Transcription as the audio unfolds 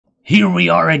Here we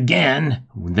are again.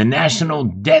 The national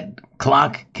debt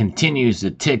clock continues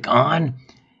to tick on.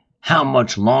 How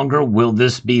much longer will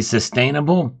this be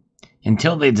sustainable?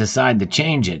 Until they decide to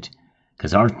change it.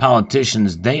 Because our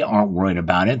politicians, they aren't worried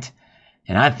about it.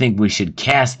 And I think we should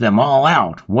cast them all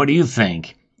out. What do you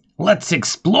think? Let's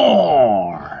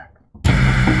explore!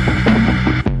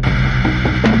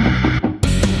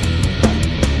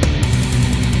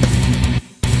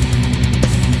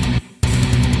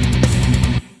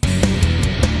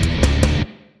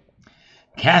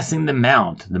 Casting them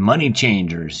out, the money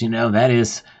changers, that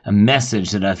is a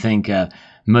message that I think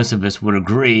most of us would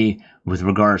agree with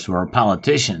regards to our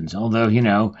politicians. Although,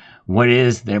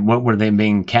 what were they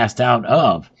being cast out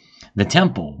of? The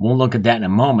temple. We'll look at that in a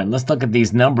moment. Let's look at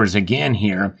these numbers again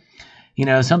here.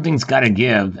 Something's got to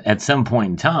give at some point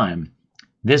in time.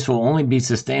 This will only be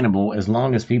sustainable as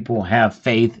long as people have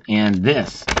faith in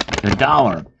this, the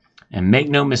dollar. And make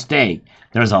no mistake,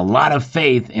 there's a lot of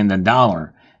faith in the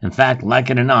dollar. In fact,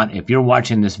 like it or not, if you're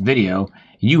watching this video,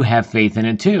 you have faith in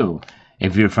it too.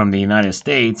 If you're from the United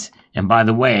States, and by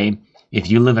the way, if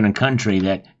you live in a country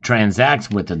that transacts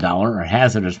with the dollar or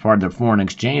has it as part of their foreign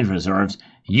exchange reserves,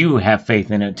 you have faith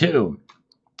in it too.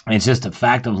 It's just a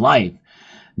fact of life.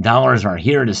 Dollars are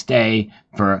here to stay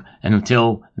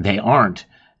until they aren't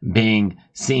being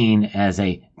seen as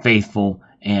a faithful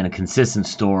and a consistent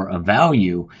store of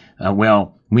value.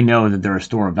 We know that they're a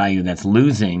store of value that's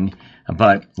losing,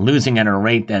 but losing at a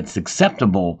rate that's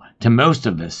acceptable to most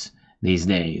of us these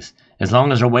days. As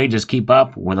long as our wages keep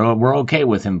up, we're okay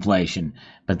with inflation,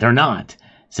 but they're not.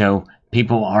 So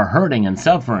people are hurting and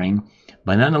suffering,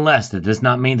 but nonetheless, that does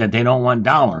not mean that they don't want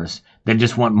dollars. They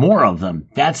just want more of them.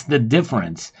 That's the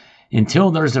difference.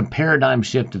 Until there's a paradigm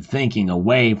shift of thinking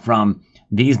away from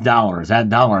these dollars, that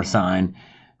dollar sign,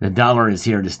 the dollar is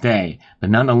here to stay. But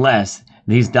nonetheless,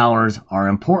 these dollars are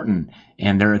important,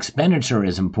 and their expenditure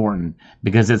is important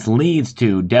because it leads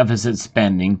to deficit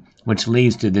spending, which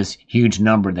leads to this huge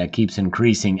number that keeps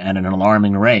increasing at an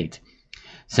alarming rate.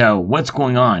 So what's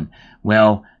going on?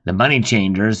 Well, the money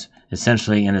changers,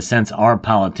 essentially in a sense, are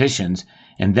politicians,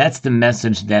 and that's the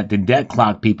message that the debt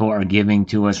clock people are giving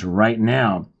to us right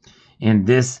now. In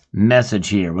this message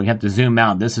here, we have to zoom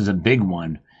out. This is a big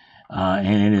one,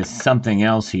 and it is something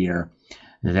else here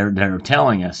that they're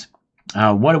telling us.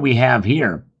 What do we have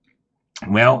here?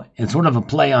 Well, it's sort of a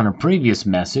play on a previous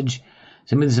message.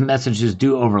 Some of these messages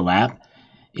do overlap.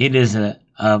 It is a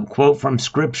quote from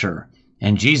Scripture.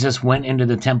 And Jesus went into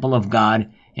the temple of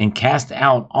God and cast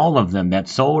out all of them that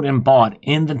sold and bought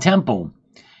in the temple,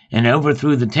 and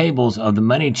overthrew the tables of the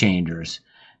money changers.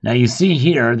 Now you see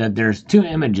here that there's two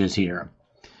images here.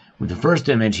 The first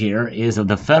image here is of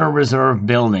the Federal Reserve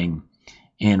building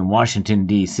in Washington,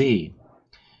 D.C.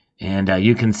 And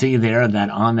you can see there that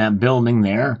on that building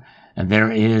there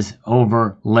is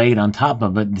overlaid on top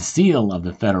of it the seal of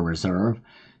the Federal Reserve.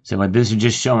 So this is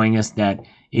just showing us that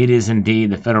it is indeed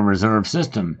the Federal Reserve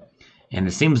System. And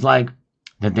it seems like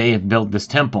that they have built this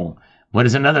temple. What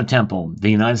is another temple? The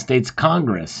United States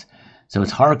Congress. So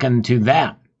it's hearkened to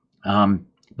that.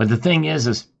 But the thing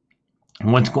is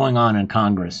what's going on in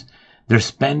Congress? They're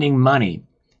spending money,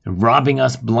 robbing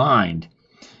us blind,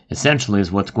 essentially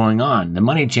is what's going on. The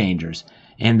money changers.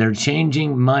 And they're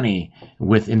changing money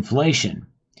with inflation.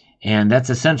 And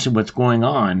that's essentially what's going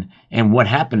on and what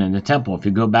happened in the temple. If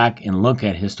you go back and look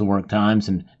at historic times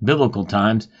and biblical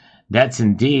times, that's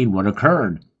indeed what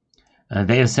occurred.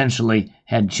 They essentially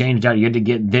had changed out. You had to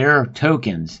get their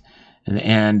tokens.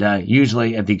 And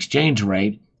usually at the exchange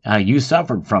rate, you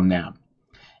suffered from that.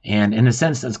 And in a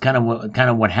sense, that's kind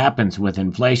of what happens with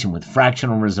inflation, with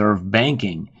fractional reserve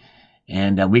banking.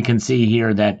 And we can see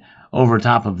here that over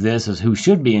top of this is who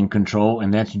should be in control,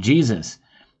 and that's Jesus.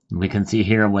 We can see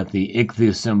here with the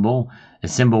ichthus symbol, a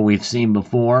symbol we've seen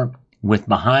before, with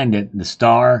behind it the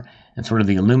star and sort of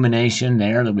the illumination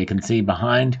there that we can see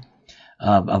behind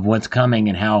of what's coming,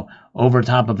 and how over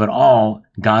top of it all,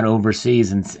 God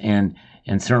oversees and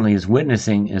certainly is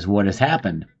witnessing is what has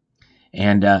happened.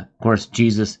 And of course,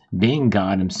 Jesus being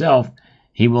God himself,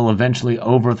 he will eventually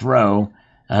overthrow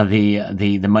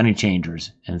the money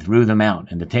changers and threw them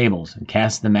out and the tables and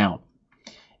cast them out.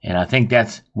 And I think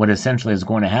that's what essentially is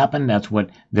going to happen. That's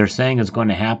what they're saying is going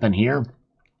to happen here.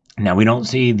 Now, we don't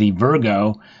see the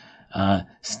Virgo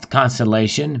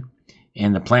constellation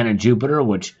and the planet Jupiter,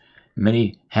 which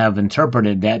many have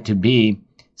interpreted that to be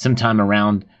sometime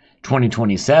around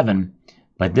 2027.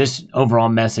 But this overall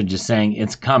message is saying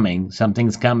it's coming.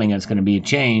 Something's coming. It's going to be a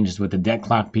change, is what the debt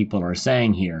clock people are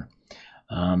saying here.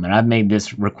 And I've made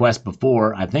this request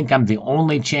before. I think I'm the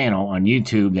only channel on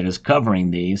YouTube that is covering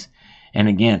these. And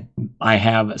again, I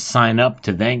have signed up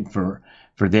to thank for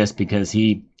for this because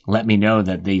he let me know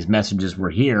that these messages were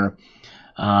here.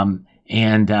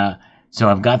 So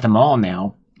I've got them all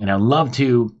now, and I'd love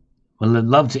to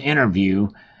interview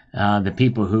the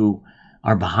people who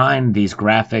are behind these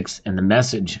graphics and the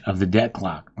message of the debt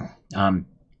clock. I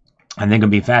think it'll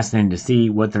be fascinating to see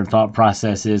what their thought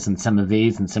process is in some of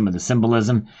these and some of the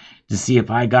symbolism, to see if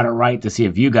I got it right, to see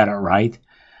if you got it right.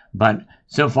 But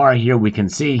so far here, we can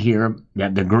see here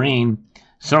that the green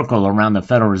circle around the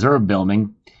Federal Reserve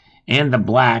building and the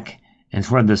black and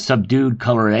sort of the subdued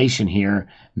coloration here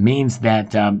means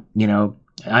that,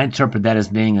 I interpret that as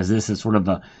being as this is sort of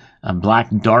a black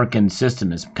darkened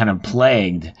system. It's kind of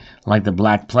plagued like the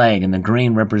Black Plague, and the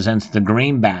green represents the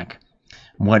greenback,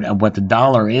 what the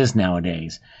dollar is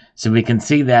nowadays. So we can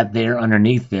see that there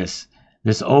underneath this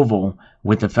oval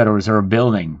with the Federal Reserve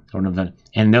building,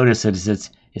 and notice that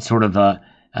it's sort of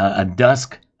a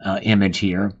dusk image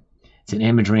here. It's an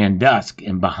imagery in dusk,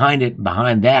 and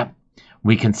behind that,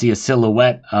 we can see a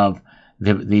silhouette of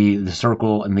the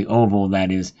circle and the oval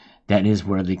that is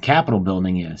where the Capitol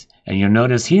building is. And you'll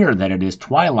notice here that it is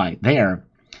twilight there,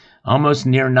 almost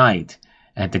near night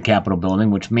at the Capitol building,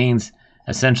 which means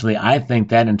essentially I think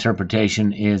that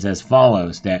interpretation is as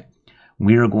follows, that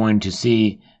we are going to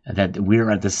see that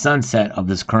we're at the sunset of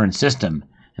this current system,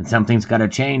 and something's got to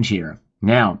change here.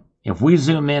 Now, if we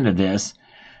zoom into this,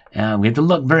 we have to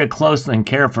look very closely and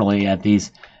carefully at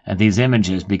these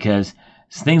images, because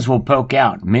things will poke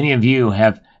out. Many of you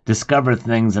have discovered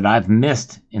things that I've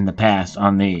missed in the past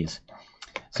on these.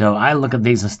 So I look at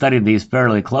these and study these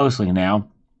fairly closely now,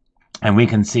 and we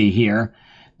can see here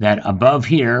that above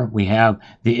here we have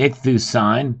the Ichthus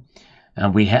sign.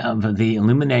 We have the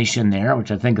illumination there,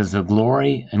 which I think is the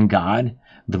glory in God,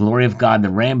 the glory of God, the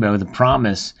rainbow, the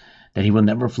promise that he will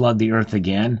never flood the earth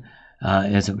again,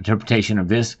 is an interpretation of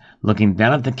this. Looking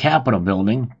down at the Capitol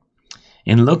building,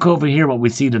 and look over here what we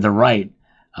see to the right,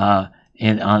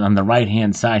 on the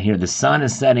right-hand side here. The sun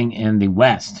is setting in the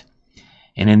west,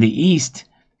 and in the east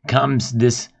comes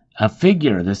this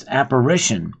figure, this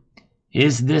apparition.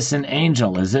 Is this an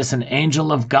angel? Is this an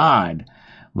angel of God?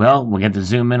 Well, we'll get to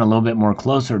zoom in a little bit more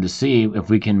closer to see if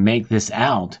we can make this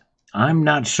out. I'm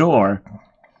not sure.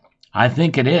 I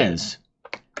think it is.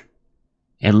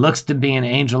 It looks to be an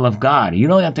angel of God. You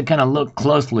don't have to kind of look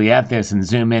closely at this and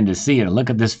zoom in to see it. Look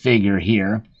at this figure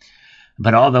here.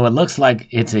 But although it looks like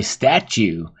it's a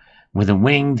statue with a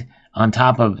winged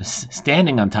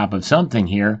standing on top of something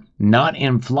here, not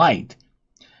in flight.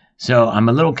 So I'm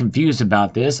a little confused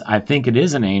about this. I think it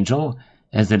is an angel,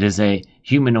 as it is a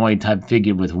humanoid type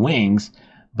figure with wings,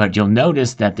 but you'll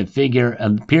notice that the figure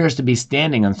appears to be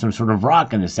standing on some sort of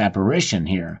rock in this apparition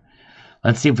here.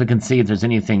 Let's see if we can see if there's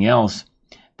anything else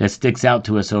that sticks out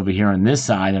to us over here on this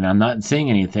side, and I'm not seeing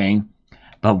anything.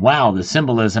 But wow, the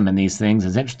symbolism in these things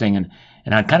is interesting, and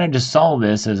I kind of just saw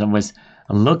this as I was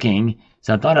looking,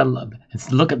 so I thought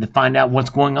let's look to find out what's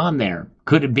going on there.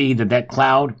 Could it be that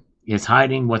cloud is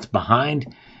hiding what's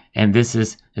behind, and this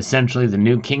is essentially the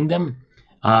new kingdom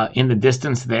in the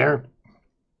distance there,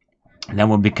 that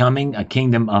will be becoming a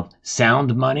kingdom of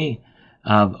sound money,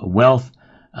 of wealth,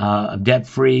 of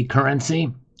debt-free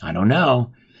currency? I don't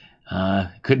know.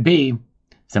 Could be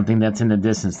something that's in the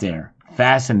distance there.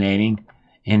 Fascinating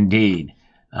indeed.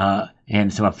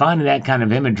 And so I find that kind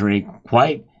of imagery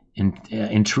quite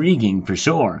intriguing for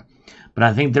sure. But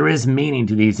I think there is meaning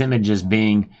to these images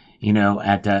being,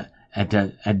 at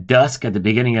dusk, at the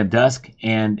beginning of dusk,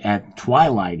 and at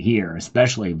twilight here,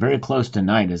 especially very close to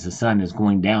night as the sun is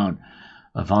going down,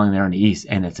 falling there in the east.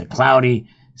 And it's a cloudy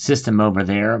system over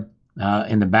there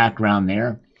in the background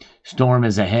there. Storm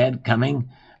is ahead coming.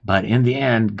 But in the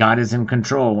end, God is in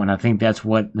control, and I think that's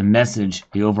what the message,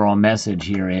 the overall message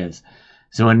here is.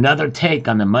 So another take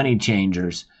on the money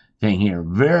changers thing here.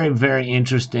 Very, very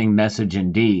interesting message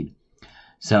indeed.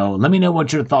 So let me know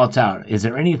what your thoughts are. Is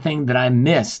there anything that I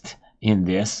missed in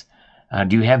this?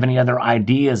 Do you have any other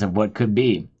ideas of what could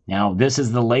be? Now, this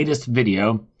is the latest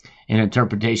video in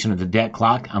interpretation of the debt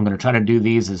clock. I'm going to try to do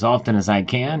these as often as I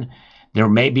can. There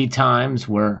may be times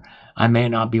where I may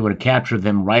not be able to capture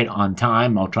them right on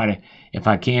time. I'll try to, if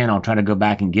I can, I'll try to go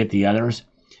back and get the others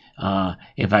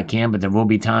if I can, but there will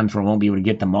be times where I won't be able to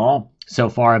get them all. So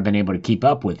far, I've been able to keep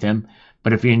up with them.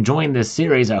 But if you're enjoying this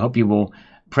series, I hope you will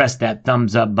press that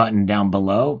thumbs up button down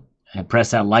below and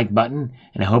press that like button.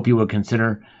 And I hope you will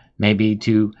consider maybe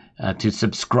to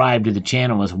subscribe to the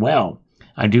channel as well.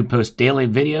 I do post daily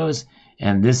videos,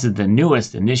 and this is the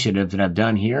newest initiative that I've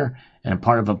done here, and a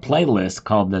part of a playlist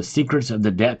called The Secrets of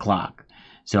the Debt Clock.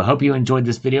 So I hope you enjoyed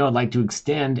this video. I'd like to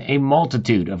extend a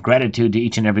multitude of gratitude to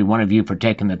each and every one of you for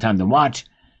taking the time to watch,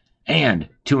 and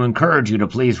to encourage you to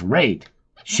please rate,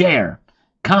 share,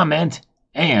 comment,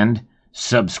 and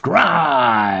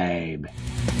subscribe.